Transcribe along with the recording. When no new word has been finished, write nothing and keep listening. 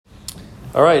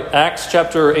All right, Acts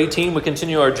chapter 18. We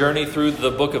continue our journey through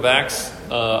the book of Acts.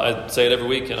 I say it every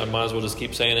week, and I might as well just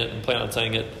keep saying it and plan on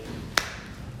saying it.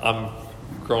 I'm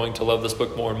growing to love this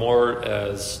book more and more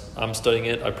as I'm studying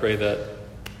it. I pray that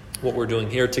what we're doing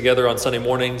here together on Sunday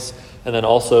mornings, and then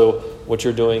also what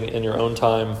you're doing in your own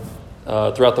time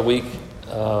throughout the week,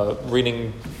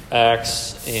 reading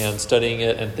Acts and studying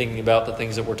it and thinking about the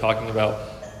things that we're talking about,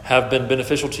 have been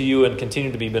beneficial to you and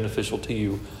continue to be beneficial to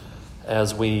you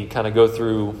as we kind of go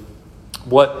through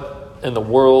what in the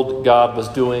world God was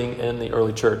doing in the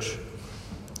early church.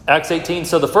 Acts 18.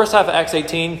 So the first half of Acts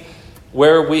 18,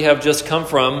 where we have just come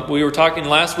from, we were talking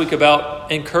last week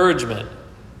about encouragement.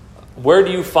 Where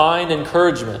do you find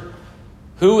encouragement?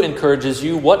 Who encourages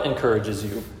you? What encourages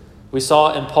you? We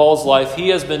saw in Paul's life, he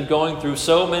has been going through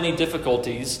so many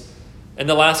difficulties in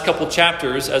the last couple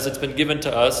chapters as it's been given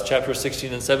to us, chapters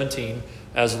 16 and 17,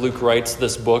 as Luke writes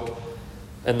this book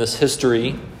and this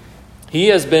history. He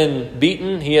has been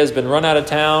beaten, he has been run out of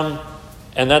town,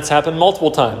 and that's happened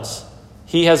multiple times.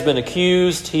 He has been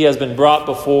accused, he has been brought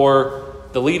before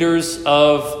the leaders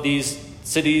of these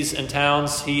cities and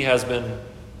towns. He has been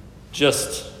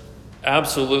just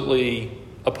absolutely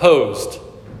opposed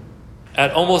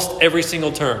at almost every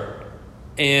single turn.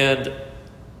 And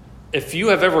if you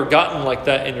have ever gotten like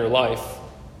that in your life,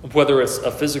 whether it's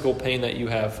a physical pain that you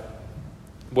have,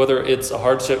 whether it's a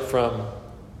hardship from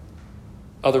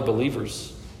other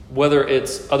believers, whether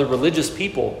it's other religious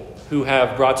people who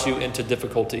have brought you into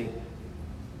difficulty,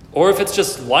 or if it's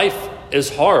just life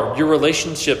is hard, your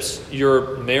relationships,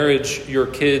 your marriage, your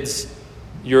kids,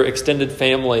 your extended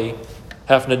family,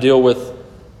 having to deal with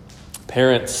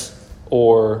parents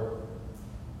or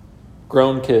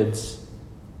grown kids,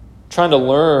 trying to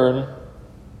learn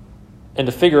and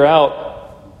to figure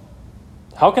out,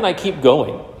 how can I keep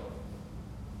going?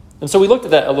 And so we looked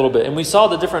at that a little bit, and we saw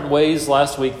the different ways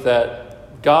last week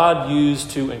that God used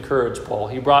to encourage Paul.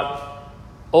 He brought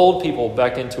old people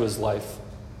back into his life,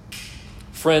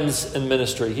 friends in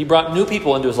ministry. He brought new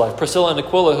people into his life, Priscilla and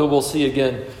Aquila, who we'll see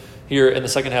again here in the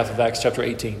second half of Acts chapter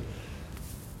 18.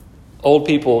 Old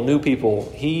people, new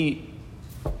people. He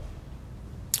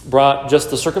brought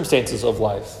just the circumstances of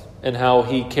life and how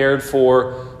he cared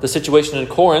for the situation in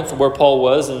Corinth where Paul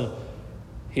was, and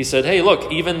he said, hey,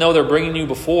 look, even though they're bringing you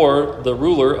before the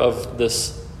ruler of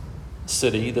this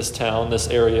city, this town, this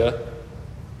area,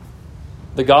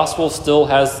 the gospel still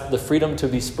has the freedom to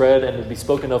be spread and to be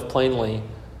spoken of plainly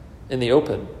in the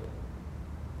open.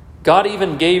 God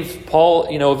even gave Paul,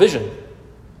 a vision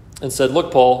and said,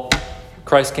 look, Paul,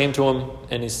 Christ came to him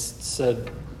and he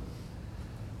said,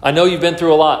 I know you've been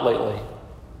through a lot lately,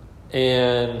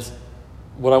 and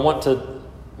what I want to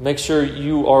make sure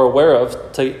you are aware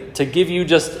of, to give you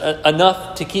just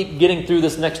enough to keep getting through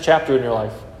this next chapter in your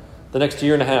life, the next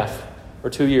year and a half or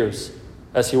 2 years,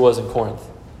 as he was in Corinth.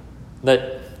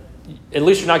 That at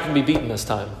least you're not going to be beaten this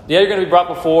time. Yeah, you're going to be brought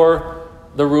before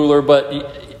the ruler, but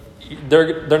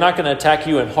they're not going to attack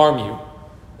you and harm you,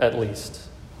 at least.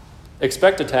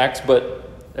 Expect attacks, but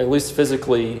at least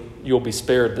physically you'll be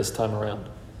spared this time around.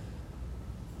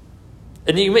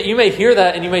 And you may hear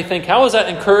that and you may think, how is that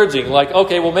encouraging? Like,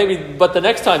 okay, well maybe, but the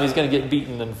next time he's going to get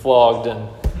beaten and flogged and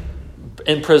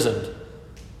imprisoned.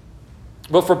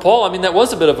 But for Paul, that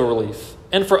was a bit of a relief.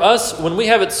 And for us, when we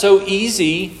have it so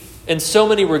easy in so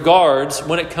many regards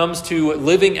when it comes to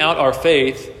living out our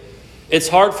faith, it's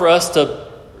hard for us to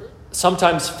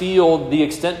sometimes feel the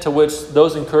extent to which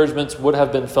those encouragements would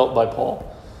have been felt by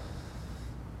Paul.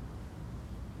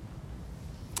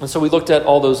 And so we looked at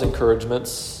all those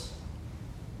encouragements,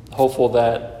 hopeful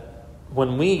that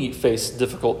when we face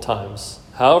difficult times,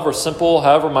 however simple,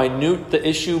 however minute the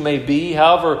issue may be,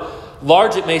 however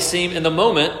large it may seem in the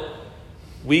moment,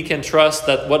 we can trust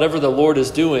that whatever the Lord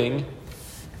is doing,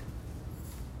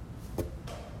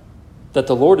 that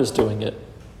the Lord is doing it,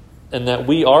 and that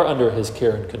we are under his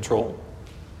care and control,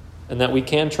 and that we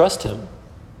can trust him.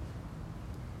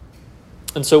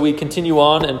 And so we continue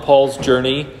on in Paul's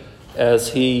journey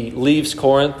as he leaves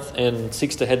Corinth and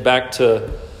seeks to head back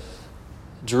to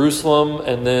Jerusalem,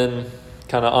 and then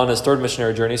kind of on his third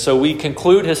missionary journey. So we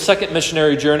conclude his second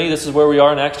missionary journey. This is where we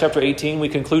are in Acts chapter 18. We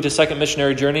conclude his second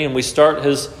missionary journey, and we start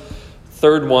his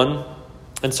third one.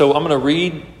 And so I'm going to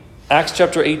read Acts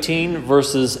chapter 18,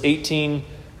 verses 18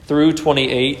 through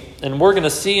 28. And we're going to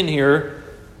see in here,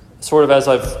 sort of as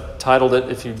I've titled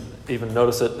it, if you even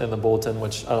notice it in the bulletin,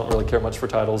 which I don't really care much for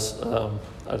titles.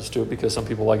 I just do it because some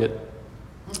people like it.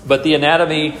 But the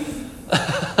anatomy...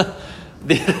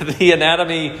 the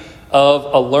anatomy of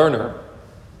a learner.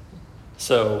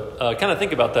 So kind of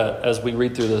think about that as we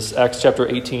read through this. Acts chapter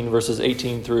 18, verses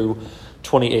 18 through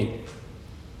 28.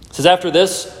 It says, after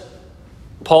this,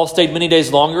 Paul stayed many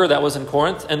days longer, that was in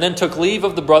Corinth, and then took leave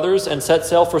of the brothers and set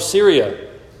sail for Syria,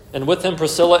 and with him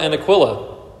Priscilla and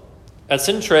Aquila. At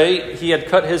Cenchreae he had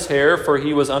cut his hair, for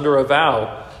he was under a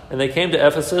vow, and they came to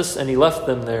Ephesus, and he left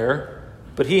them there.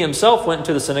 But he himself went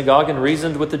into the synagogue and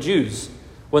reasoned with the Jews.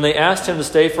 When they asked him to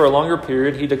stay for a longer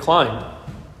period, he declined.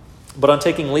 But on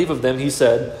taking leave of them, he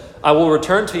said, I will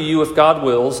return to you if God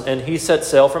wills, and he set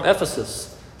sail from Ephesus.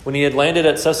 When he had landed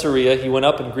at Caesarea, he went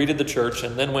up and greeted the church,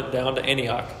 and then went down to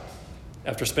Antioch.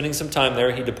 After spending some time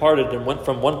there, he departed and went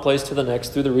from one place to the next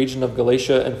through the region of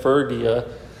Galatia and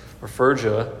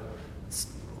Phrygia.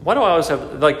 Why do I always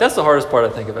have, that's the hardest part I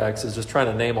think of Acts, is just trying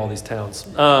to name all these towns.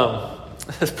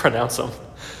 Just pronounce them.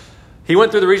 He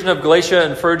went through the region of Galatia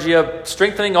and Phrygia,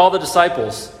 strengthening all the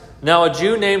disciples. Now a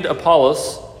Jew named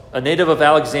Apollos, a native of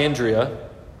Alexandria,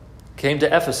 came to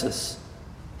Ephesus.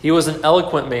 He was an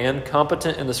eloquent man,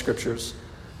 competent in the Scriptures.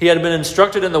 He had been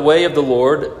instructed in the way of the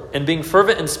Lord, and being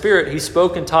fervent in spirit, he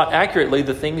spoke and taught accurately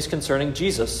the things concerning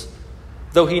Jesus,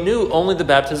 though he knew only the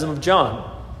baptism of John.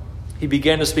 He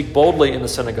began to speak boldly in the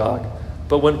synagogue.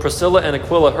 But when Priscilla and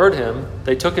Aquila heard him,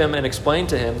 they took him and explained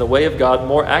to him the way of God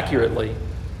more accurately.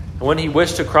 And when he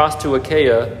wished to cross to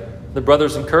Achaia, the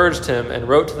brothers encouraged him and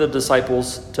wrote to the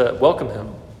disciples to welcome him.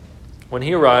 When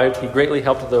he arrived, he greatly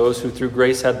helped those who through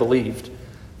grace had believed,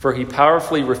 for he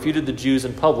powerfully refuted the Jews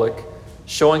in public,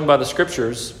 showing by the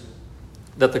Scriptures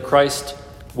that the Christ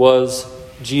was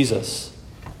Jesus.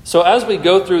 So as we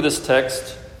go through this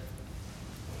text,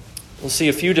 we'll see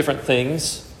a few different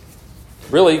things,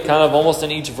 really kind of almost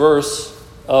in each verse,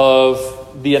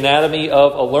 of the anatomy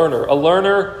of a learner. A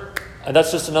learner, and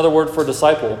that's just another word for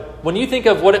disciple. When you think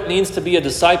of what it means to be a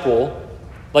disciple,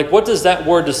 what does that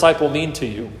word disciple mean to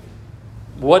you?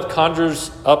 What conjures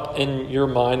up in your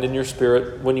mind, in your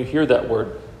spirit, when you hear that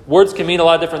word? Words can mean a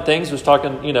lot of different things. I was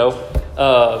talking, to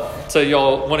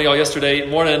one of y'all yesterday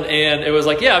morning, and it was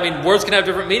words can have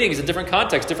different meanings in different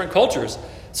contexts, different cultures.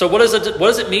 So what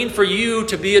does it mean for you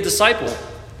to be a disciple?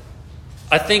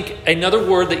 I think another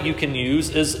word that you can use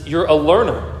is you're a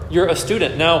learner. You're a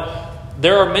student. Now,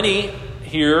 there are many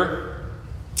here,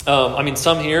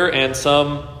 some here, and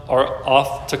some are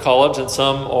off to college, and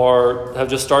some have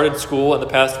just started school in the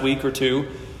past week or two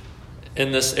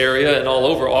in this area and all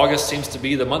over. August seems to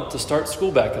be the month to start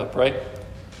school back up, right?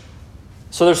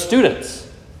 So they're students.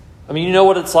 You know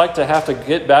what it's like to have to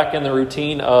get back in the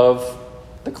routine of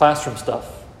the classroom stuff.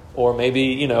 Or maybe,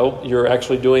 you're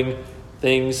actually doing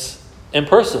things in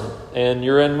person and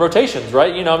you're in rotations,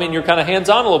 right? You're kind of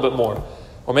hands-on a little bit more.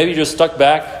 Or maybe you're just stuck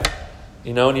back,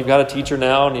 and you've got a teacher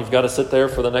now and you've got to sit there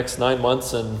for the next 9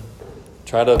 months and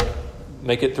try to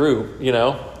make it through,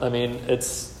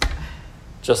 It's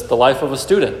just the life of a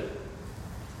student.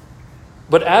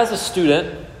 But as a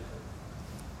student,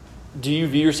 do you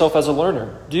view yourself as a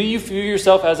learner? Do you view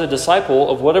yourself as a disciple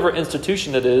of whatever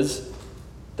institution it is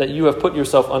that you have put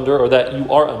yourself under or that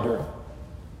you are under?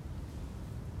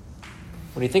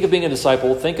 When you think of being a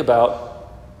disciple, think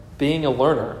about being a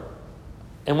learner.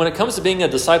 And when it comes to being a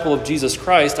disciple of Jesus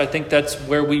Christ, I think that's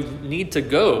where we need to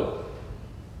go.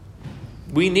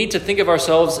 We need to think of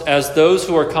ourselves as those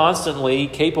who are constantly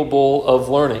capable of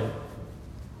learning.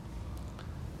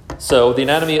 So, the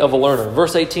anatomy of a learner.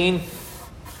 Verse 18,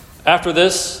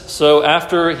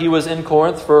 after he was in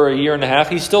Corinth for a year and a half,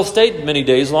 he still stayed many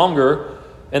days longer,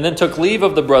 and then took leave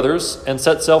of the brothers and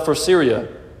set sail for Syria.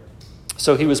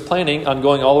 So he was planning on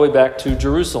going all the way back to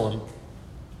Jerusalem.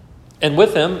 And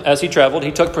with him, as he traveled,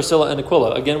 he took Priscilla and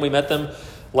Aquila. Again, we met them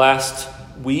last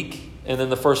week, and then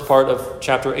the first part of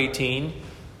chapter 18.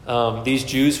 These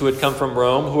Jews who had come from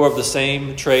Rome, who are of the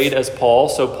same trade as Paul.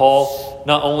 So Paul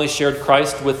not only shared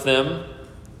Christ with them,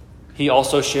 he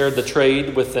also shared the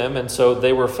trade with them. And so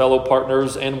they were fellow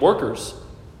partners and workers.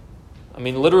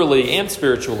 Literally and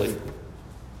spiritually.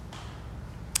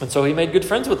 And so he made good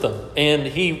friends with them. And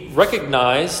he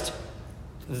recognized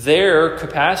their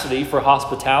capacity for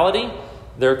hospitality,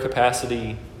 their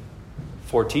capacity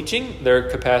for teaching, their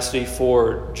capacity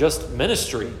for just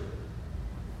ministry.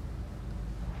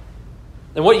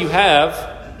 And what you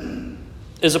have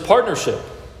is a partnership.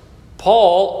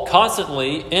 Paul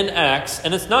constantly in Acts,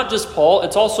 and it's not just Paul,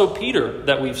 it's also Peter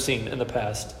that we've seen in the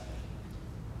past.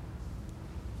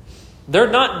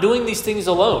 They're not doing these things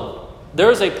alone.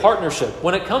 There is a partnership.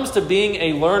 When it comes to being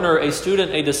a learner, a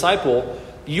student, a disciple,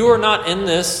 you are not in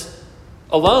this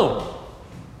alone.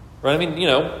 Right?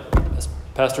 As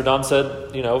Pastor Don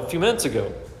said, a few minutes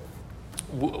ago,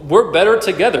 we're better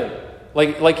together.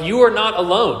 Like you are not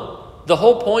alone. The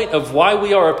whole point of why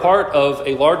we are a part of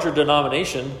a larger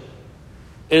denomination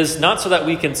is not so that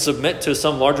we can submit to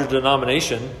some larger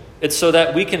denomination. It's so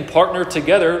that we can partner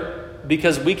together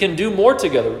because we can do more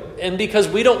together and because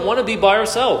we don't want to be by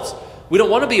ourselves. We don't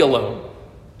want to be alone.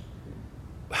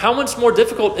 How much more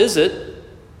difficult is it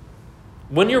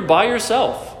when you're by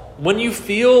yourself, when you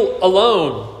feel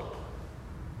alone?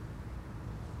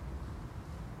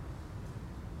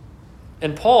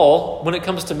 And Paul, when it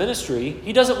comes to ministry,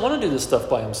 he doesn't want to do this stuff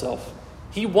by himself.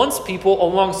 He wants people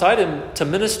alongside him to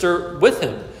minister with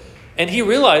him. And he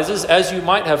realizes, as you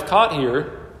might have caught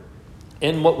here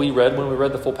in what we read when we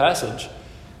read the full passage,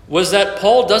 was that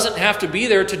Paul doesn't have to be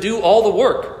there to do all the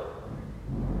work.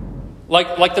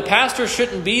 Like the pastor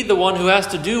shouldn't be the one who has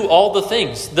to do all the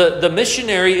things. The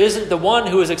missionary isn't the one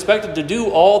who is expected to do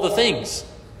all the things.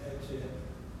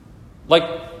 Like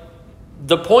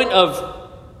the point of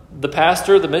the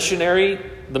pastor, the missionary,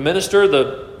 the minister,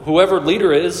 the whoever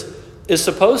leader is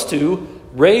supposed to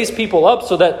raise people up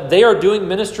so that they are doing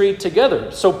ministry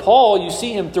together. So Paul, you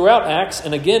see him throughout Acts,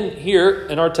 and again here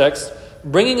in our text,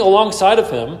 bringing alongside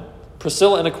of him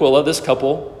Priscilla and Aquila, this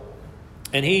couple,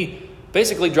 and he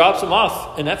basically drops them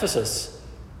off in Ephesus.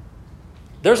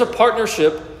 There's a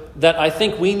partnership that I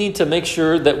think we need to make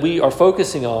sure that we are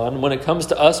focusing on when it comes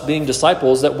to us being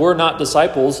disciples, that we're not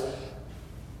disciples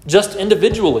just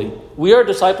individually. We are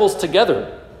disciples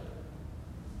together.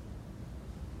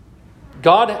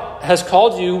 God has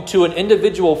called you to an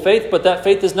individual faith, but that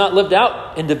faith is not lived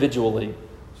out individually.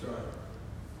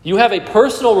 You have a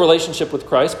personal relationship with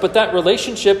Christ, but that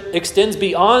relationship extends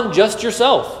beyond just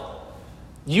yourself.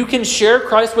 You can share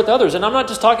Christ with others. And I'm not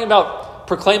just talking about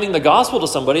proclaiming the gospel to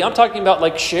somebody. I'm talking about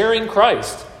like sharing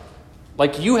Christ.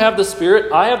 Like you have the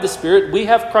Spirit, I have the Spirit, we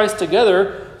have Christ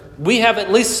together. We have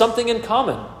at least something in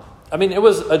common. I mean, it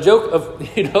was a joke of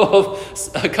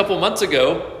a couple months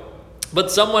ago. But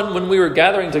someone, when we were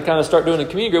gathering to kind of start doing a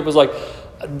community group, was like,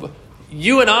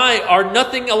 you and I are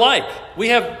nothing alike. We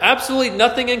have absolutely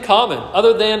nothing in common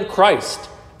other than Christ.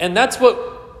 And that's what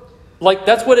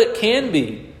it can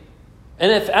be.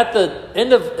 And if at the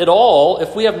end of it all,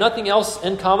 if we have nothing else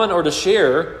in common or to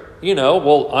share,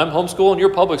 well, I'm homeschool and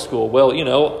you're public school. Well,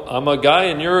 I'm a guy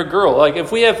and you're a girl. Like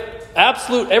if we have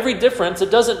absolute every difference, it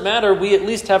doesn't matter. We at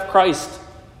least have Christ.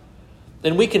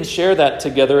 And we can share that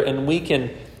together and we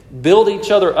can build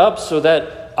each other up so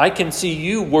that I can see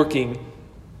you working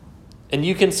and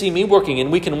you can see me working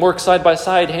and we can work side by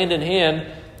side, hand in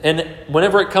hand. And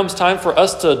whenever it comes time for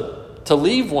us to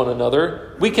leave one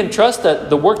another, we can trust that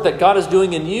the work that God is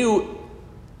doing in you,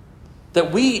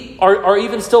 that we are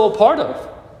even still a part of.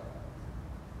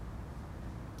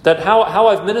 That how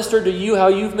I've ministered to you, how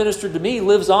you've ministered to me,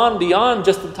 lives on beyond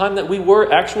just the time that we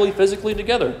were actually physically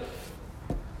together.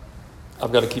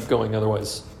 I've got to keep going,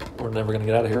 otherwise we're never going to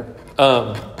get out of here.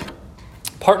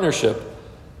 Partnership.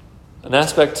 An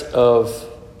aspect of,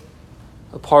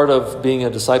 a part of being a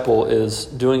disciple is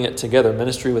doing it together,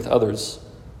 ministry with others.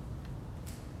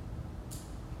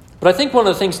 But I think one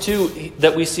of the things, too,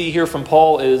 that we see here from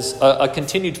Paul is a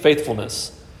continued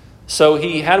faithfulness. So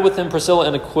he had with him Priscilla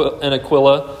and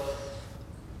Aquila.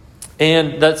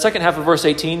 And that second half of verse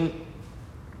 18,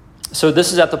 so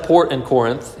this is at the port in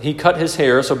Corinth. He cut his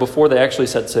hair, so before they actually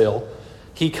set sail.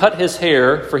 He cut his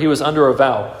hair, for he was under a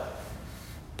vow.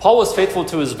 Paul was faithful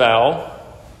to his vow,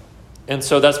 and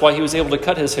so that's why he was able to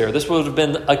cut his hair. This would have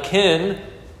been akin,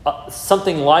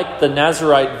 something like the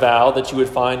Nazirite vow that you would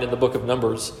find in the book of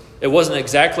Numbers. It wasn't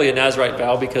exactly a Nazirite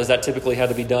vow because that typically had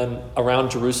to be done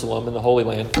around Jerusalem in the Holy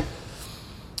Land.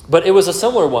 But it was a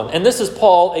similar one. And this is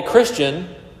Paul, a Christian,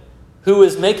 who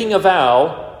is making a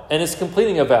vow and is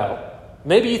completing a vow.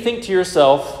 Maybe you think to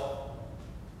yourself,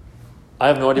 I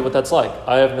have no idea what that's like.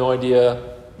 I have no idea.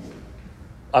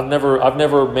 I've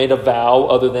never made a vow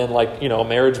other than a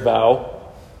marriage vow.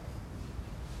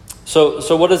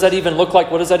 So what does that even look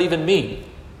like? What does that even mean?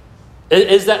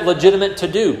 Is that legitimate to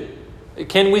do?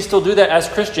 Can we still do that as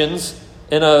Christians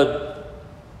in a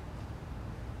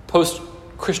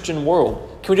post-Christian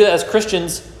world? Can we do that as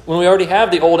Christians when we already have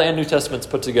the Old and New Testaments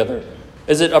put together?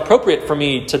 Is it appropriate for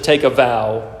me to take a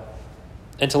vow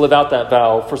and to live out that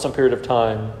vow for some period of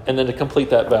time and then to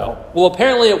complete that vow? Well,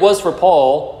 apparently it was for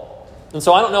Paul. And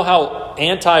so I don't know how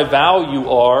anti-vow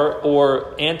you are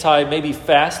or anti-maybe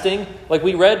fasting. Like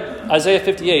we read Isaiah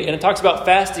 58 and it talks about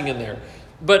fasting in there.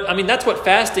 But I mean, that's what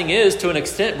fasting is to an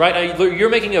extent, right? You're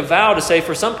making a vow to say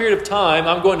for some period of time,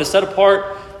 I'm going to set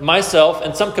apart myself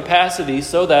in some capacity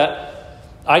so that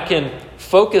I can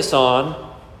focus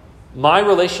on my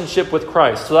relationship with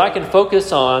Christ. So that I can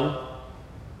focus on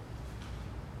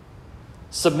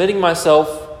submitting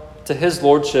myself to His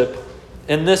Lordship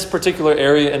in this particular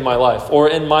area in my life or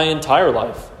in my entire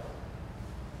life.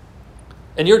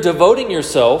 And you're devoting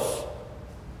yourself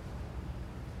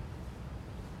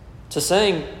to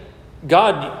saying,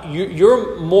 God,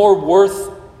 you're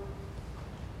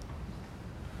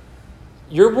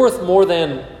worth more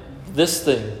than this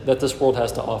thing that this world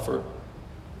has to offer.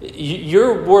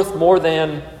 You're worth more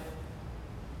than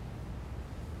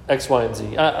X, Y, and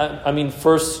Z. I mean,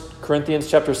 1 Corinthians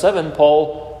chapter 7,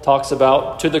 Paul talks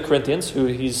about, to the Corinthians, who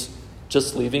he's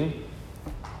just leaving,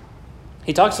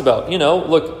 he talks about,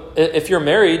 look, if you're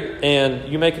married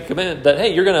and you make a commitment that,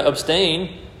 hey, you're going to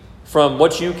abstain from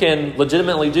what you can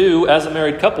legitimately do as a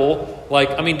married couple,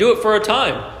 do it for a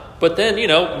time. But then,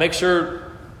 make sure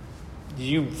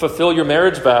you fulfill your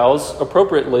marriage vows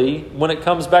appropriately when it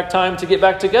comes back time to get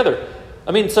back together.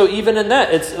 So even in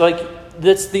that, it's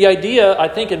that's the idea, I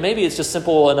think, and maybe it's just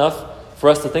simple enough for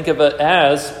us to think of it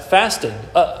as fasting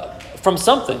from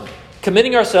something,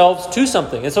 committing ourselves to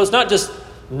something. And so it's not just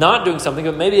not doing something,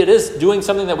 but maybe it is doing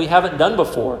something that we haven't done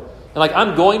before. And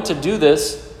I'm going to do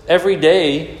this every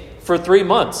day for 3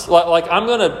 months. I'm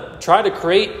going to try to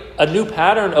create a new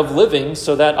pattern of living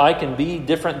so that I can be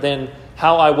different than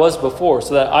how I was before,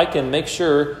 so that I can make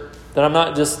sure that I'm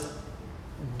not just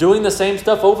doing the same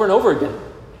stuff over and over again,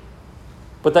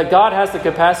 but that God has the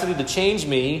capacity to change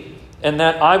me, and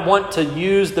that I want to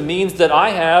use the means that I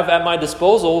have at my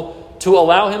disposal to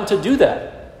allow Him to do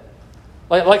that.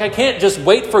 I can't just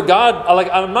wait for God.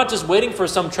 I'm not just waiting for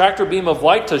some tractor beam of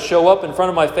light to show up in front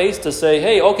of my face to say,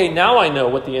 hey, okay, now I know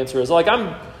what the answer is.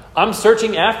 I'm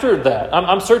searching after that.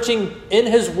 I'm searching in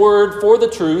His Word for the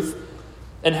truth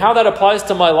and how that applies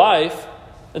to my life.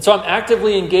 And so I'm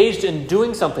actively engaged in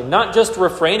doing something, not just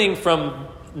refraining from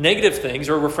negative things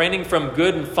or refraining from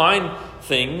good and fine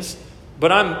things,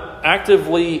 but I'm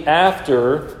actively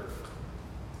after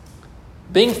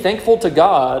being thankful to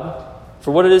God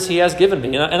for what it is He has given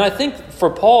me. And I think for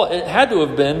Paul, it had to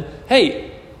have been,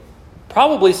 hey,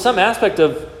 probably some aspect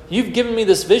of, you've given me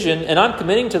this vision, and I'm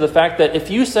committing to the fact that if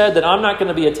you said that I'm not going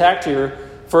to be attacked here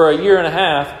for 1.5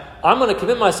 years, I'm going to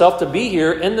commit myself to be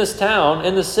here in this town,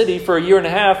 in this city for 1.5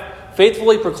 years,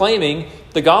 faithfully proclaiming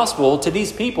the gospel to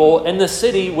these people in this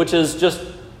city, which is just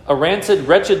a rancid,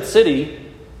 wretched city,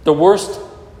 the worst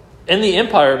in the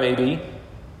empire maybe.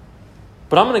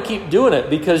 But I'm going to keep doing it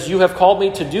because you have called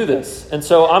me to do this. And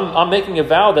so I'm making a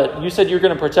vow that you said you're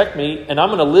going to protect me, and I'm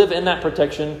going to live in that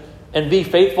protection and be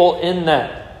faithful in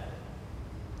that.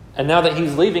 And now that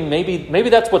He's leaving, maybe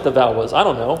that's what the vow was. I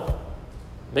don't know.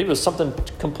 Maybe it was something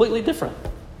completely different.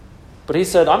 But he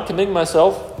said, I'm committing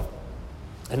myself.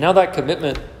 And now that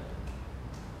commitment,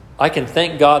 I can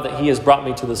thank God that He has brought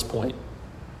me to this point.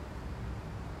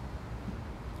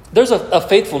 There's a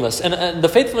faithfulness. And the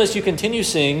faithfulness you continue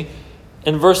seeing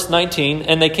in verse 19,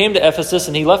 and they came to Ephesus,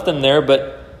 and he left them there,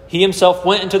 but he himself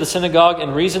went into the synagogue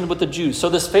and reasoned with the Jews. So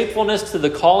this faithfulness to the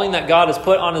calling that God has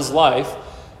put on his life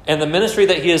and the ministry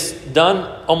that he has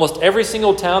done almost every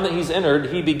single town that he's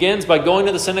entered, he begins by going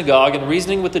to the synagogue and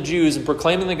reasoning with the Jews and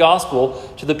proclaiming the gospel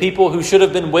to the people who should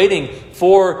have been waiting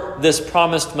for this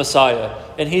promised Messiah.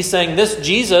 And he's saying, this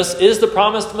Jesus is the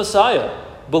promised Messiah.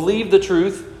 Believe the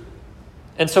truth.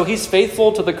 And so he's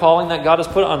faithful to the calling that God has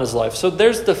put on his life. So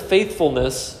there's the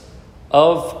faithfulness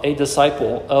of a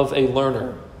disciple, of a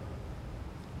learner.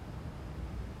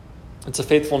 It's a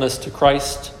faithfulness to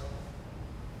Christ.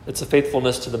 It's a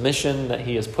faithfulness to the mission that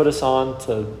He has put us on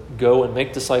to go and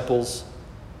make disciples.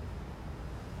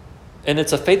 And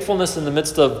it's a faithfulness in the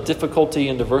midst of difficulty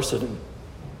and diversity.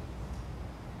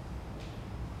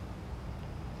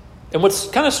 And what's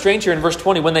kind of strange here in verse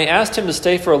 20, when they asked him to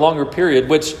stay for a longer period,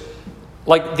 which,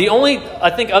 the only,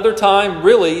 I think, other time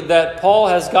really that Paul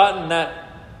has gotten that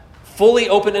fully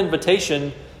open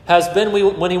invitation has been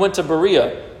when he went to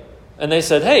Berea. And they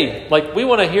said, hey, we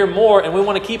want to hear more, and we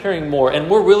want to keep hearing more. And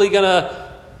we're really going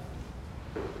to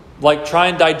try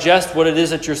and digest what it is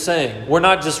that you're saying. We're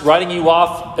not just writing you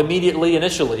off immediately,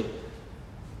 initially.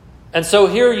 And so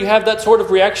here you have that sort of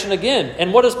reaction again.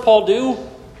 And what does Paul do?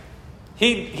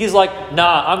 He's like,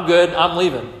 nah, I'm good. I'm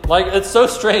leaving. It's so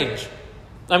strange.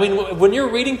 I mean, when you're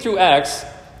reading through Acts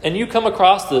and you come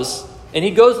across this, and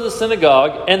he goes to the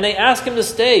synagogue, and they ask him to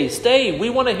stay. Stay. We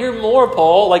want to hear more,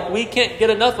 Paul. We can't get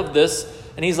enough of this.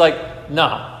 And he's like,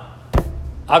 nah,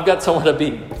 I've got somewhere to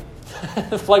be.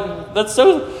 That's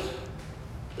so...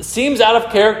 seems out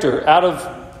of character, out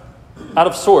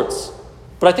of sorts.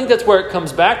 But I think that's where it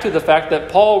comes back to the fact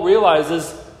that Paul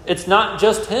realizes it's not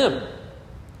just him.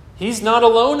 He's not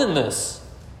alone in this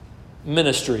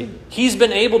ministry. He's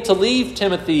been able to leave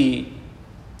Timothy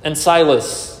and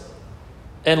Silas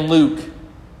and Luke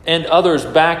and others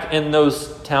back in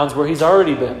those towns where he's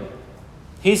already been.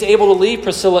 He's able to leave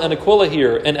Priscilla and Aquila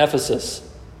here in Ephesus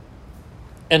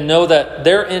and know that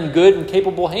they're in good and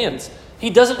capable hands.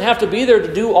 He doesn't have to be there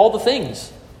to do all the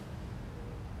things.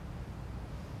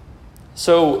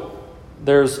 So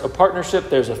there's a partnership,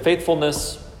 there's a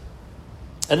faithfulness.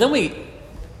 And then we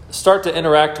start to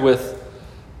interact with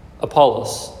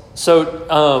Apollos. So,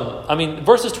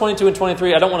 verses 22 and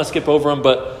 23, I don't want to skip over them,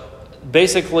 but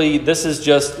basically this is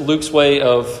just Luke's way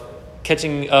of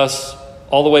catching us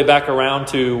all the way back around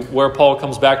to where Paul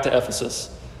comes back to Ephesus.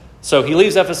 So he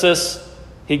leaves Ephesus,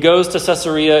 he goes to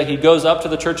Caesarea, he goes up to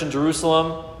the church in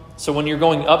Jerusalem. So when you're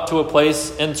going up to a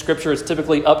place in Scripture, it's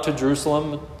typically up to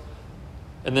Jerusalem.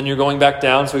 And then you're going back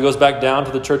down. So he goes back down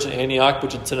to the church in Antioch,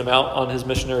 which had sent him out on his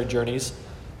missionary journeys,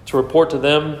 to report to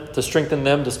them, to strengthen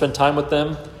them, to spend time with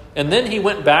them. And then he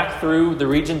went back through the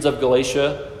regions of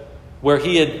Galatia, where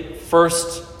he had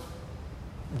first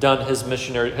done his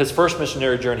first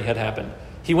missionary journey had happened.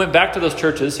 He went back to those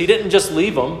churches. He didn't just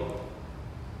leave them.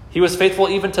 He was faithful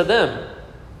even to them.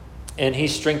 And he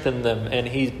strengthened them, and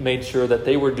he made sure that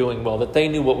they were doing well, that they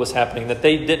knew what was happening, that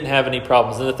they didn't have any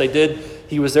problems. And if they did,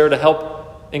 he was there to help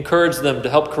encourage them, to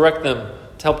help correct them,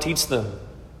 to help teach them.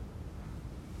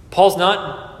 Paul's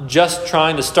not just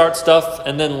trying to start stuff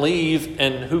and then leave,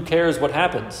 and who cares what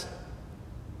happens.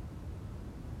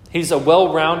 He's a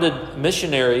well-rounded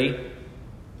missionary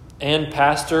and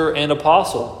pastor and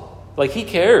apostle. Like, he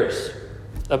cares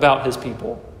about his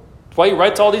people. That's why he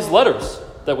writes all these letters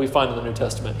that we find in the New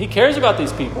Testament. He cares about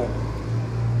these people.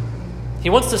 He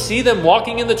wants to see them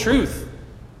walking in the truth.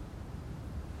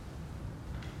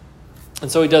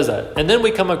 And so he does that. And then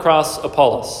we come across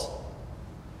Apollos.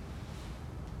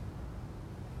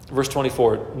 Verse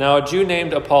 24. Now a Jew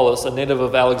named Apollos, a native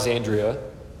of Alexandria.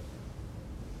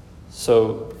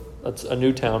 So that's a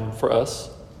new town for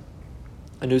us.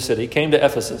 A new city. Came to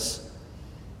Ephesus.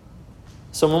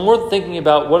 So when we're thinking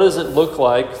about what does it look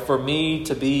like for me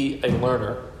to be a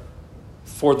learner,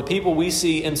 for the people we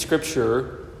see in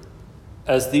Scripture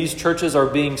as these churches are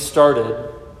being started,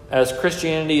 as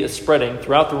Christianity is spreading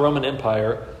throughout the Roman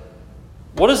Empire,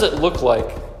 what does it look like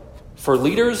for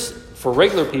leaders, for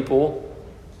regular people,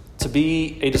 to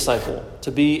be a disciple,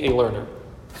 to be a learner?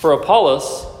 For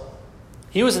Apollos,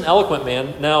 he was an eloquent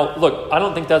man. Now, look, I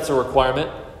don't think that's a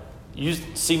requirement. You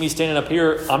see me standing up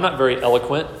here, I'm not very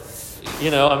eloquent.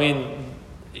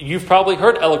 You've probably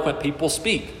heard eloquent people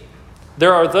speak.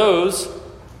 There are those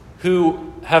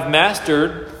who have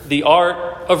mastered the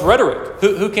art of rhetoric,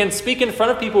 who can speak in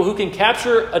front of people, who can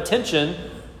capture attention,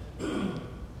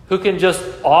 who can just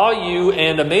awe you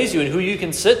and amaze you, and who you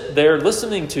can sit there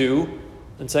listening to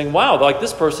and saying, wow, like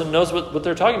this person knows what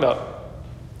they're talking about.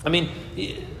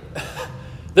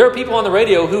 There are people on the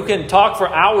radio who can talk for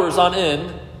hours on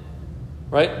end.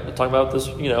 Right? I'm talking about this,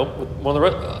 with one of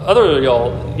the other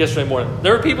y'all yesterday morning.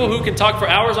 There are people who can talk for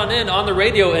hours on end on the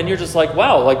radio, and you're just like,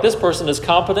 wow, like this person is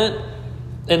competent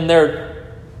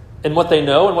in what they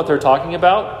know and what they're talking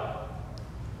about.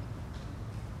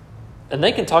 And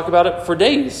they can talk about it for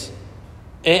days.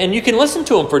 And you can listen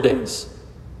to them for days.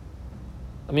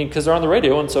 Because they're on the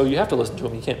radio, and so you have to listen to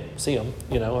them. You can't see them,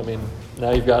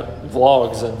 Now you've got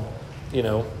vlogs and,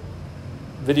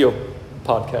 video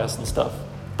podcasts and stuff.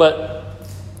 But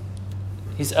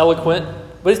he's eloquent,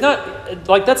 but he's not,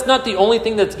 that's not the only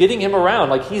thing that's getting him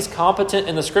around. He's competent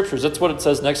in the Scriptures. That's what it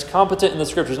says next, competent in the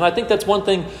Scriptures. And I think that's one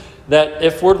thing that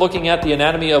if we're looking at the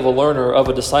anatomy of a learner, of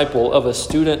a disciple, of a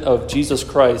student of Jesus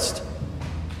Christ,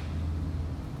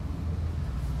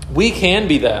 we can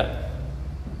be that.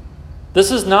 This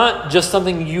is not just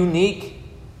something unique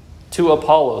to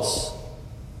Apollos.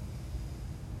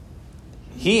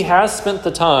 He has spent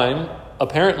the time,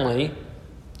 apparently,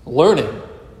 learning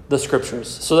the Scriptures.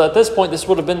 So at this point, this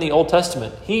would have been the Old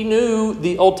Testament. He knew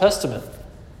the Old Testament.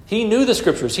 He knew the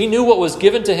Scriptures. He knew what was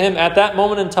given to him at that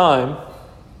moment in time,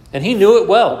 and he knew it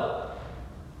well.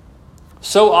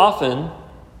 So often,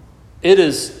 it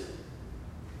is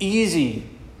easy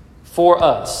for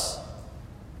us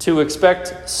to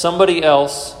expect somebody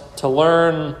else to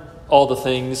learn all the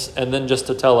things and then just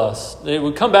to tell us. They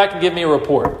would come back and give me a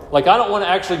report. I don't want to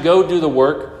actually go do the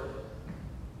work.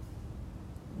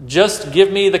 Just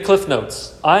give me the Cliff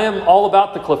Notes. I am all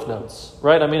about the Cliff Notes,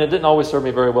 right? It didn't always serve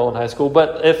me very well in high school,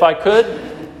 but if I could,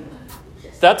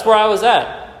 that's where I was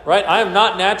at, right? I am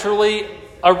not naturally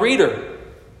a reader.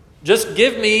 Just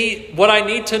give me what I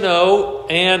need to know,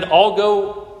 and I'll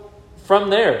go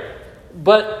from there.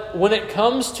 But when it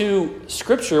comes to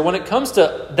Scripture, when it comes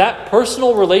to that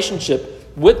personal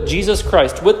relationship with Jesus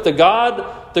Christ, with the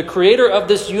God, the creator of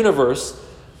this universe,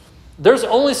 there's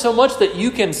only so much that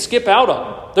you can skip out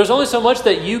on. There's only so much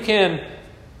that you can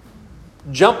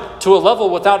jump to a level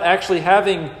without actually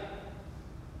having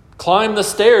climbed the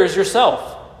stairs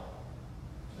yourself.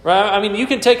 Right? You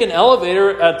can take an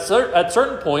elevator at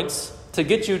certain points to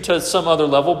get you to some other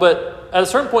level, but at a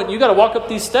certain point, you got to walk up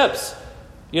these steps.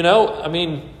 You know, I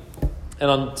mean, and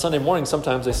on Sunday morning,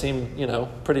 sometimes they seem,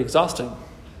 pretty exhausting.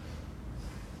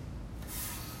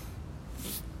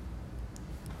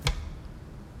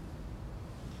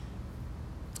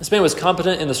 This man was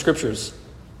competent in the Scriptures.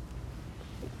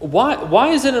 Why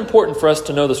is it important for us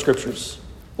to know the Scriptures?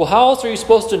 Well, how else are you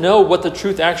supposed to know what the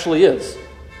truth actually is?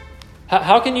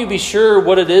 How can you be sure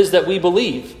what it is that we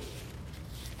believe?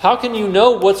 How can you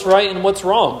know what's right and what's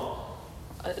wrong?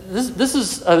 This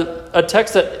is a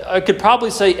text that I could probably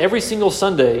say every single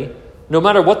Sunday, no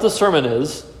matter what the sermon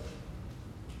is.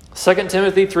 2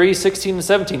 Timothy 3, 16 and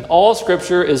 17. All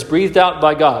Scripture is breathed out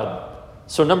by God.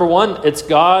 So number one, it's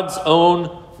God's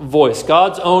own voice,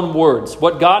 God's own words,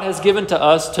 what God has given to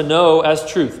us to know as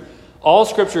truth. All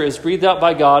Scripture is breathed out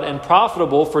by God and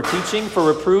profitable for teaching, for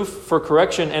reproof, for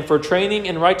correction, and for training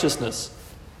in righteousness.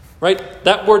 Right?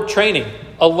 That word training,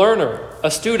 a learner,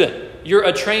 a student, you're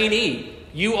a trainee.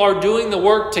 You are doing the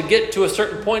work to get to a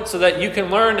certain point so that you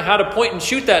can learn how to point and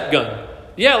shoot that gun.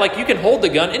 Yeah, like you can hold the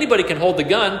gun. Anybody can hold the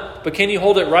gun, but can you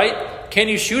hold it right? Can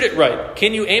you shoot it right?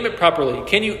 Can you aim it properly?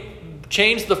 Can you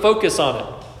change the focus on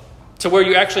it to where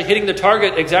you're actually hitting the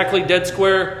target exactly dead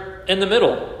square in the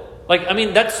middle?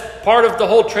 That's part of the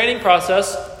whole training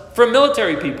process for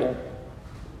military people.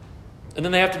 And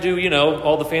then they have to do,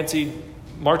 all the fancy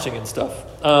marching and stuff.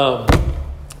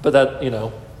 But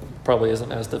that, probably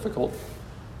isn't as difficult.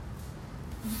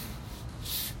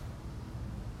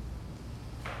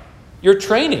 You're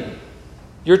training.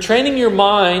 You're training your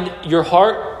mind, your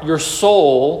heart, your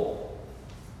soul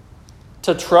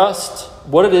to trust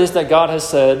what it is that God has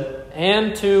said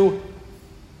and to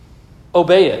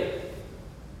obey it.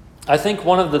 I think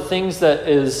one of the things that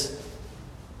is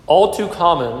all too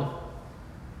common,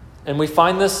 and we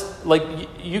find this,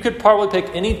 you could probably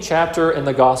pick any chapter in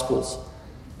the Gospels,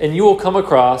 and you will come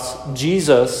across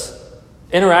Jesus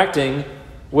interacting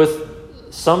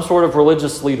with some sort of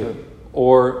religious leader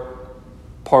or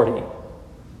party.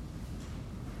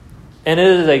 And it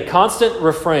is a constant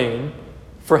refrain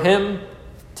for him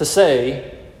to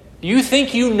say, you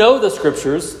think you know the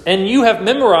Scriptures and you have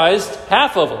memorized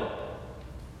half of them,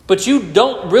 but you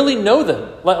don't really know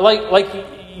them. Like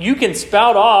you can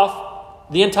spout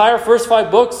off the entire first 5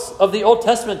 books of the Old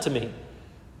Testament to me,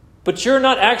 but you're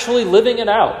not actually living it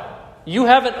out. You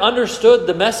haven't understood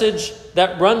the message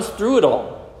that runs through it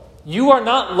all. You are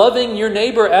not loving your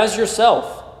neighbor as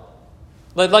yourself.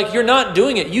 Like you're not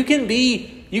doing it. You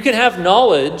can have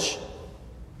knowledge,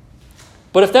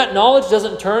 but if that knowledge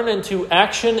doesn't turn into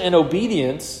action and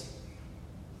obedience,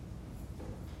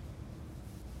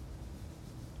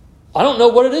 I don't know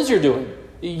what it is you're doing.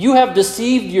 You have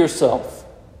deceived yourself.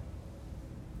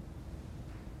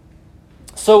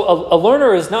 So a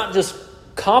learner is not just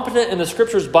competent in the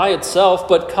Scriptures by itself,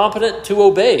 but competent to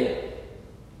obey.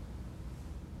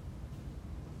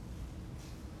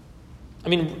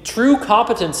 True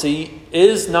competency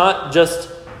is not just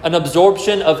an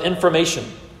absorption of information.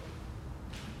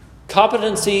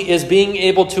 Competency is being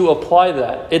able to apply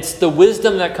that. It's the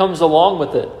wisdom that comes along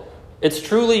with it. It's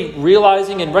truly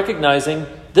realizing and recognizing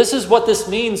this is what this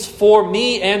means for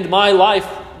me and my life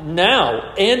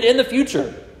now and in the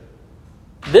future.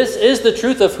 This is the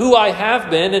truth of who I have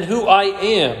been and who I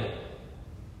am.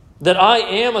 That I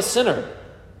am a sinner.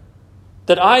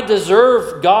 That I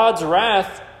deserve God's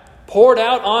wrath poured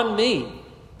out on me.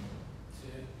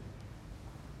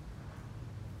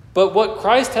 But what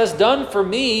Christ has done for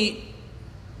me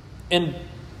in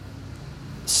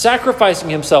sacrificing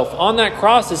himself on that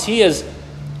cross is he has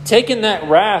taken that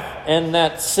wrath and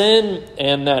that sin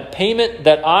and that payment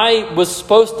that I was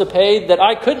supposed to pay that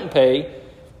I couldn't pay.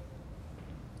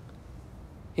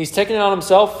 He's taken it on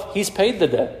himself. He's paid the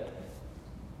debt.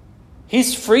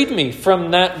 He's freed me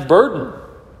from that burden.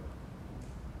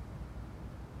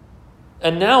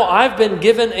 And now I've been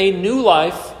given a new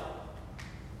life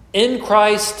in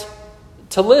Christ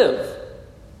to live.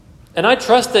 And I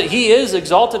trust that he is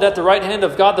exalted at the right hand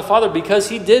of God the Father because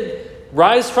he did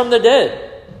rise from the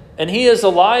dead. And he is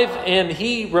alive and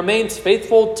he remains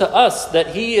faithful to us. That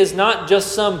he is not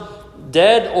just some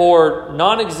dead or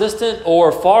non-existent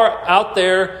or far out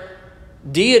there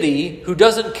deity who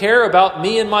doesn't care about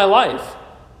me and my life.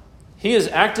 He is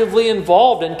actively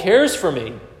involved and cares for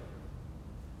me.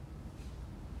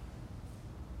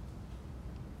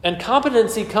 And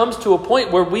competency comes to a point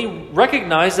where we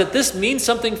recognize that this means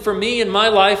something for me in my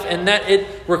life and that it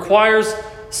requires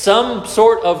some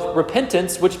sort of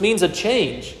repentance, which means a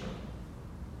change.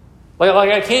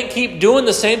 Like I can't keep doing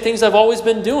the same things I've always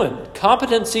been doing.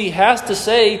 Competency has to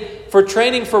say for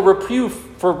training, for reproof,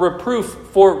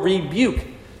 for rebuke.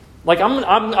 Like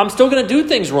I'm still going to do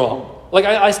things wrong. Like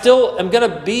I still am going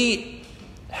to be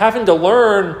having to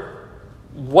learn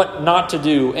what not to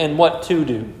do and what to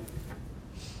do.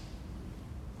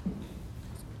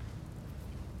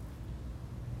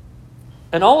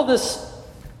 And all of this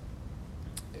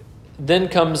then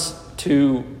comes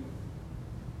to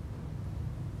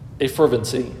a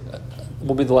fervency.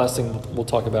 Will be the last thing we'll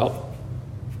talk about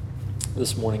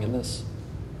this morning in this.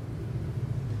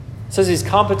 It says he's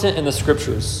competent in the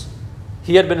Scriptures.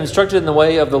 He had been instructed in the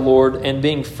way of the Lord, and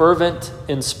being fervent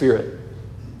in spirit.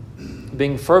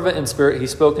 Being fervent in spirit, he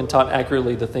spoke and taught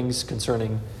accurately the things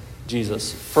concerning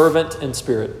Jesus. Fervent in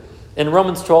spirit. In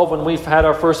Romans 12, when we've had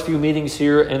our first few meetings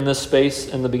here in this space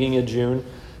in the beginning of June,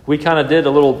 we kind of did a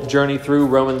little journey through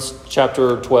Romans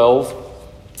chapter 12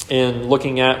 and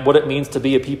looking at what it means to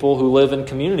be a people who live in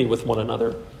community with one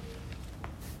another.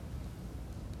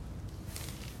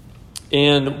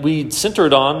 And we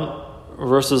centered on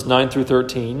verses 9 through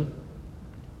 13,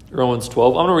 Romans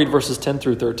 12. I'm going to read verses 10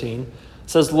 through 13. It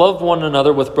says, love one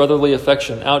another with brotherly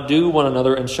affection. Outdo one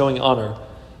another in showing honor.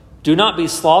 Do not be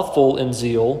slothful in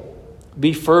zeal.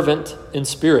 Be fervent in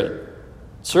spirit.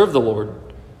 Serve the Lord.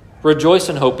 Rejoice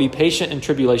in hope. Be patient in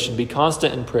tribulation. Be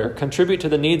constant in prayer. Contribute to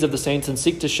the needs of the saints and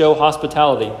seek to show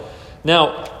hospitality.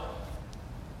 Now,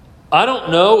 I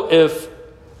don't know if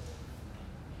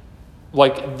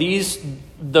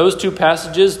those two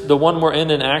passages, the one we're in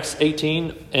Acts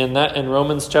 18 and that in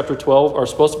Romans chapter 12, are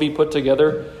supposed to be put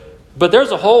together. But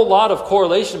there's a whole lot of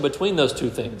correlation between those two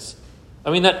things. I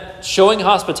mean, that showing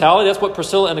hospitality, that's what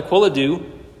Priscilla and Aquila do.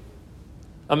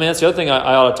 I mean, that's the other thing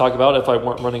I ought to talk about if I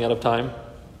weren't running out of time.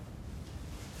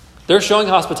 They're showing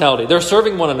hospitality. They're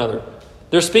serving one another.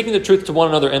 They're speaking the truth to one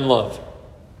another in love.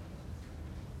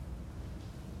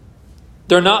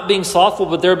 They're not being slothful,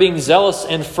 but they're being zealous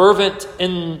and fervent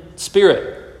in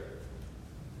spirit.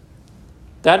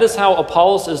 That is how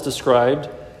Apollos is described.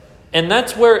 And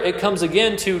that's where it comes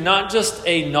again to not just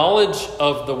a knowledge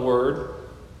of the word,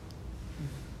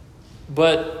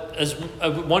 but as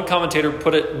one commentator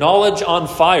put it, knowledge on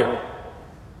fire.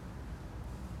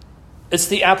 It's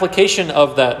the application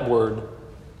of that word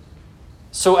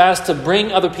so as to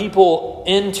bring other people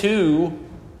into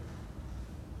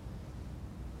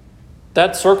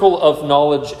that circle of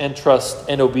knowledge and trust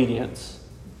and obedience.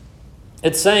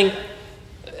 It's saying,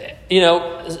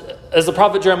 as the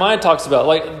prophet Jeremiah talks about,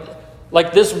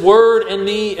 like this word in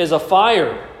me is a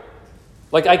fire.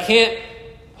 Like I can't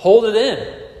hold it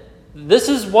in. This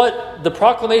is what the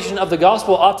proclamation of the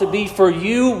gospel ought to be for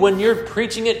you when you're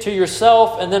preaching it to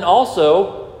yourself, and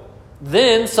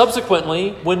then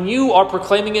subsequently when you are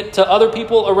proclaiming it to other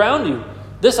people around you.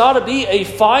 This ought to be a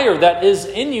fire that is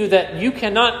in you that you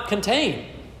cannot contain.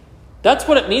 That's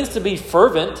what it means to be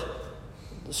fervent.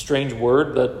 A strange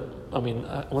word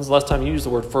when's the last time you used the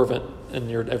word fervent in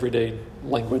your everyday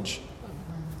language?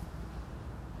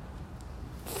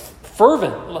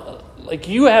 Fervent. Like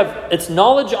it's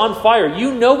knowledge on fire.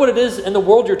 You know what it is in the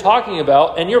world you're talking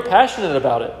about, and you're passionate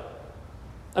about it.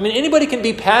 I mean, anybody can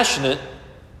be passionate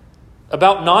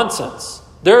about nonsense.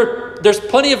 There's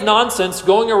plenty of nonsense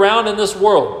going around in this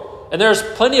world, and there's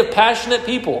plenty of passionate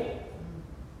people.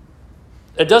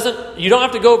 You don't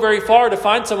have to go very far to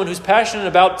find someone who's passionate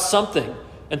about something,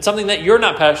 and something that you're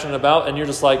not passionate about, and you're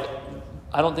just like,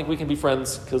 I don't think we can be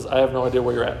friends because I have no idea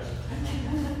where you're at.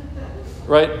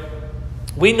 Right?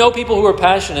 We know people who are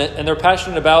passionate, and they're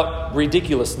passionate about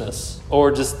ridiculousness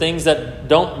or just things that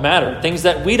don't matter, things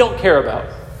that we don't care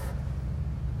about,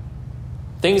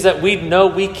 things that we know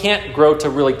we can't grow to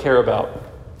really care about.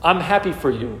 I'm happy for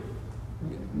you.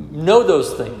 Know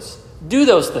those things. Do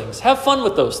those things. Have fun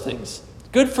with those things.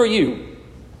 Good for you.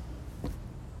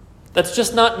 That's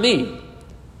just not me.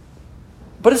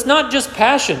 But it's not just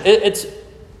passion. It's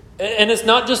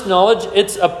not just knowledge.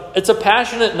 It's a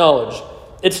passionate knowledge.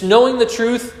 It's knowing the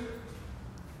truth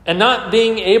and not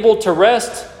being able to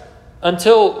rest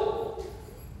until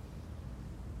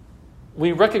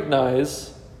we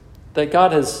recognize that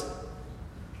God is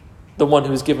the one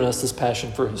who's given us this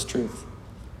passion for His truth.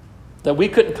 That we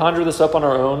couldn't conjure this up on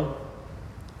our own,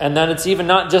 and that it's even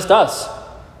not just us,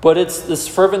 but it's this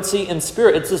fervency in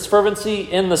spirit. It's this fervency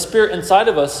in the spirit inside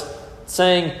of us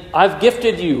saying, I've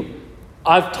gifted you,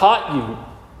 I've taught you,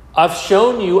 I've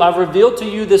shown you, I've revealed to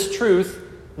you this truth.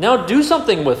 Now do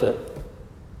something with it.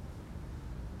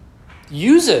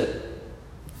 Use it.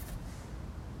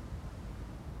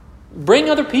 Bring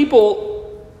other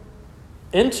people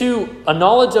into a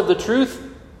knowledge of the truth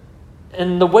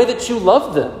and the way that you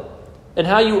love them and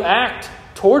how you act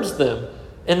towards them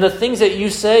and the things that you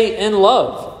say in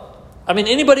love. I mean,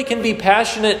 anybody can be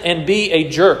passionate and be a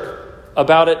jerk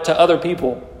about it to other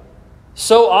people.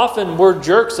 So often we're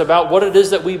jerks about what it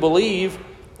is that we believe,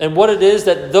 and what it is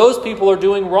that those people are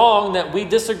doing wrong that we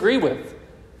disagree with.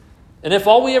 And if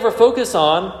all we ever focus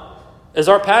on is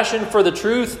our passion for the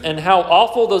truth and how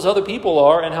awful those other people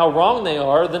are and how wrong they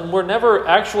are, then we're never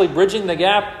actually bridging the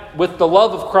gap with the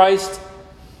love of Christ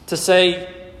to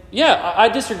say, yeah, I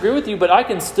disagree with you, but I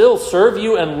can still serve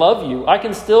you and love you. I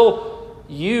can still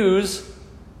use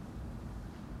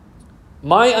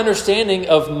my understanding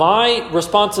of my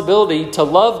responsibility to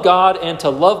love God and to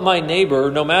love my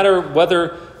neighbor, no matter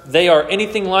whether they are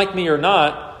anything like me or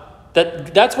not.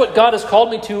 That's what God has called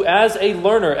me to as a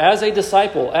learner, as a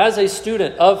disciple, as a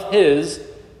student of His,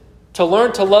 to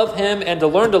learn to love Him and to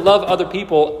learn to love other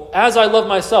people as I love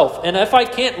myself. And if I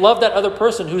can't love that other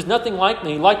person who's nothing like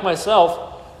me, like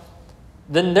myself,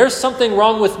 then there's something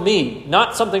wrong with me,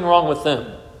 not something wrong with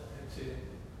them.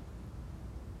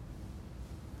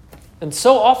 And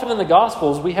so often in the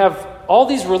Gospels, we have all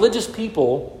these religious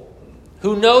people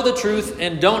who know the truth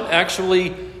and don't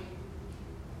actually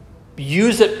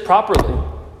use it properly.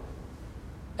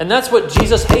 And that's what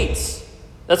Jesus hates.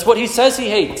 That's what He says He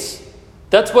hates.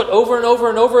 That's what over and over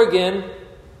and over again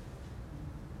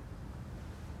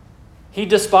He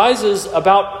despises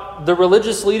about the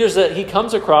religious leaders that He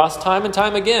comes across time and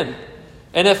time again.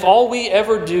 And if all we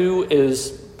ever do is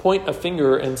point a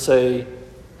finger and say,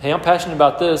 hey, I'm passionate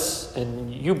about this,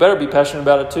 and you better be passionate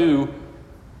about it too,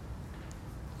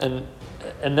 and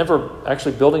never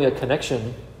actually building a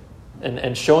connection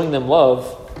and showing them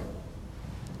love,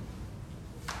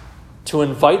 to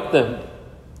invite them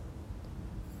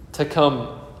to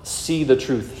come see the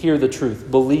truth, hear the truth,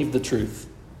 believe the truth,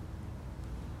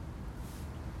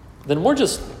 then we're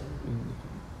just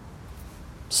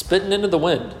spitting into the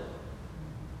wind.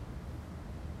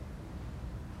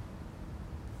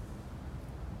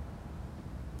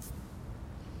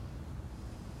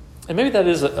 And maybe that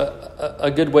is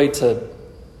a good way to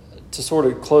sort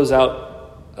of close out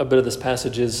a bit of this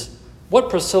passage is what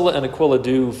Priscilla and Aquila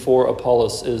do for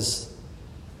Apollos is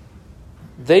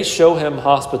they show him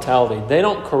hospitality. They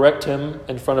don't correct him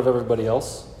in front of everybody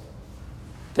else.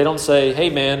 They don't say, hey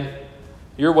man,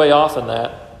 you're way off in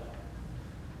that.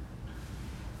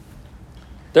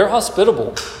 They're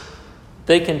hospitable.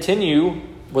 They continue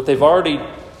what they've already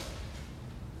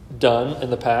done in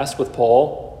the past with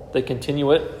Paul. They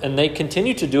continue it, and they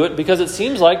continue to do it because it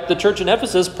seems like the church in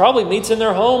Ephesus probably meets in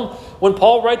their home when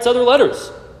Paul writes other letters.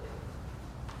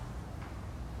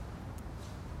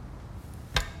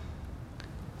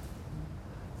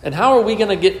 And how are we going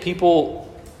to get people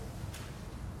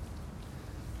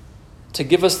to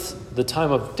give us the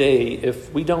time of day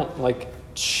if we don't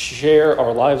share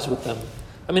our lives with them?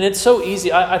 I mean, it's so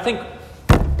easy. I'll try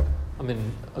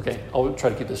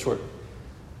to keep this short.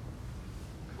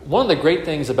 One of the great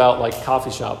things about coffee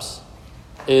shops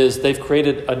is they've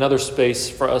created another space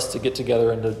for us to get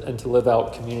together and to live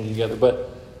out community together. But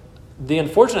the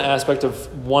unfortunate aspect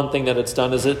of one thing that it's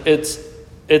done is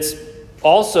it's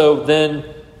also then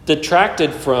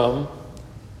detracted from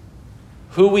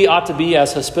who we ought to be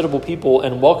as hospitable people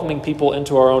and welcoming people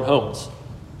into our own homes.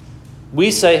 We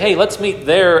say, hey, let's meet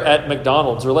there at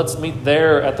McDonald's or let's meet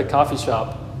there at the coffee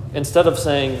shop, instead of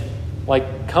saying,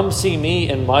 come see me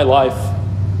in my life,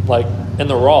 in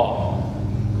the raw.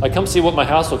 Come see what my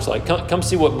house looks like. Come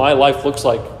see what my life looks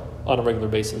like on a regular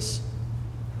basis.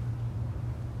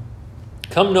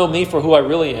 Come know me for who I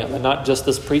really am and not just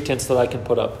this pretense that I can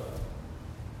put up.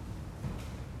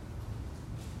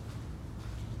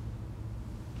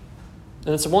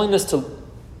 And it's a willingness to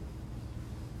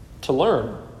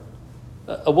learn,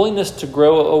 a willingness to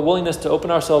grow, a willingness to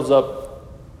open ourselves up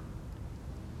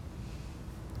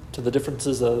to the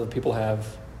differences that other people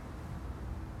have,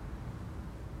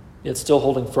 yet still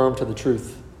holding firm to the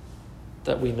truth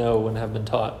that we know and have been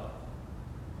taught.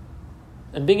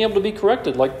 And being able to be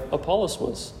corrected like Apollos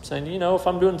was, saying, if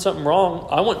I'm doing something wrong,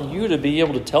 I want you to be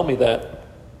able to tell me that.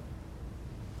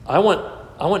 I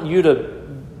want you to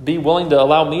be willing to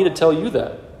allow me to tell you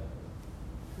that.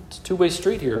 It's a two-way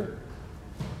street here.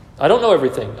 I don't know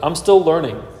everything. I'm still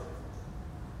learning.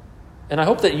 And I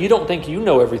hope that you don't think you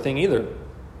know everything either,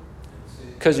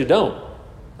 because you don't.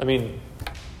 I mean,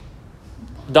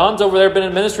 Don's over there, been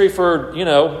in ministry for,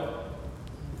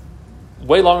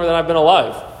 way longer than I've been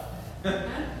alive.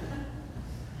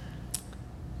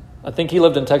 I think he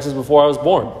lived in Texas before I was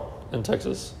born in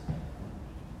Texas.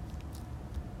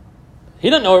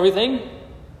 He doesn't know everything.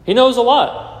 He knows a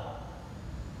lot.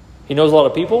 He knows a lot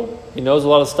of people. He knows a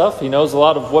lot of stuff. He knows a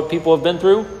lot of what people have been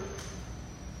through.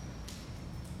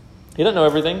 He doesn't know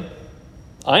everything.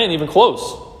 I ain't even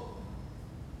close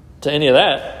to any of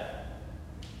that.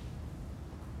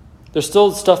 There's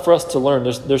still stuff for us to learn.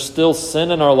 There's still sin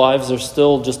in our lives. There's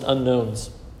still just unknowns.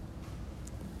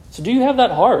 So do you have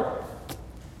that heart?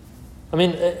 I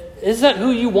mean, is that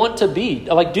who you want to be?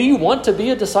 Like, do you want to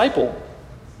be a disciple?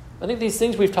 I think these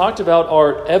things we've talked about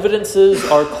are evidences,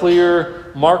 are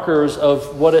clear markers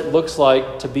of what it looks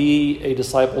like to be a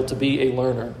disciple, to be a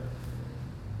learner.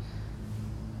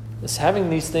 It's having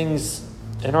these things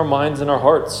in our minds and our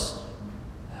hearts,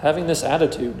 having this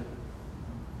attitude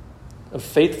of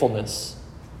faithfulness,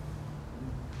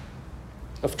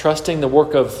 of trusting the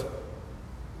work of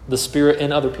the Spirit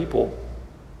in other people,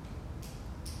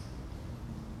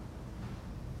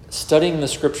 studying the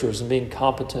Scriptures and being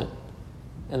competent,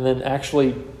 and then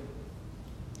actually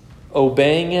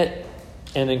obeying it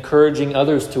and encouraging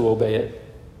others to obey it.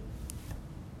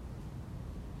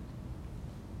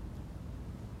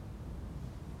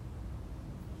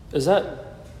 Does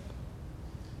that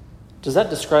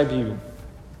describe you?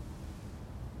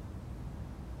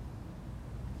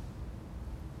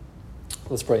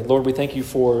 Let's pray. Lord, we thank you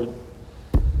for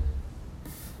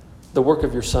the work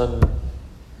of your Son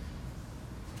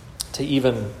to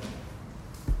even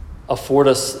afford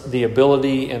us the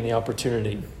ability and the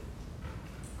opportunity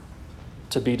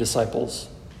to be disciples.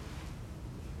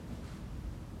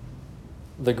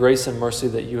 The grace and mercy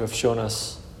that you have shown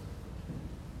us.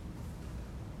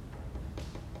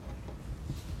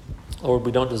 Lord,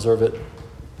 we don't deserve it.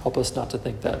 Help us not to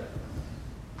think that.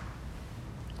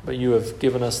 But you have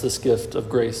given us this gift of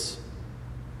grace.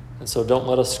 And so don't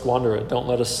let us squander it. Don't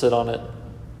let us sit on it.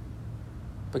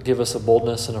 But give us a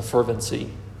boldness and a fervency.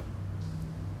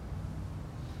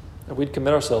 And we'd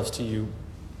commit ourselves to you.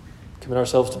 Commit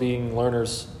ourselves to being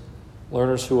learners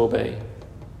who obey,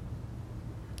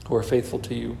 who are faithful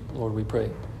to you. Lord, we pray.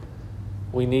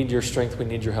 We need your strength. We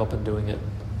need your help in doing it.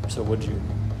 So would you?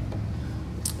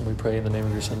 And we pray in the name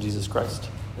of your Son, Jesus Christ.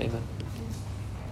 Amen.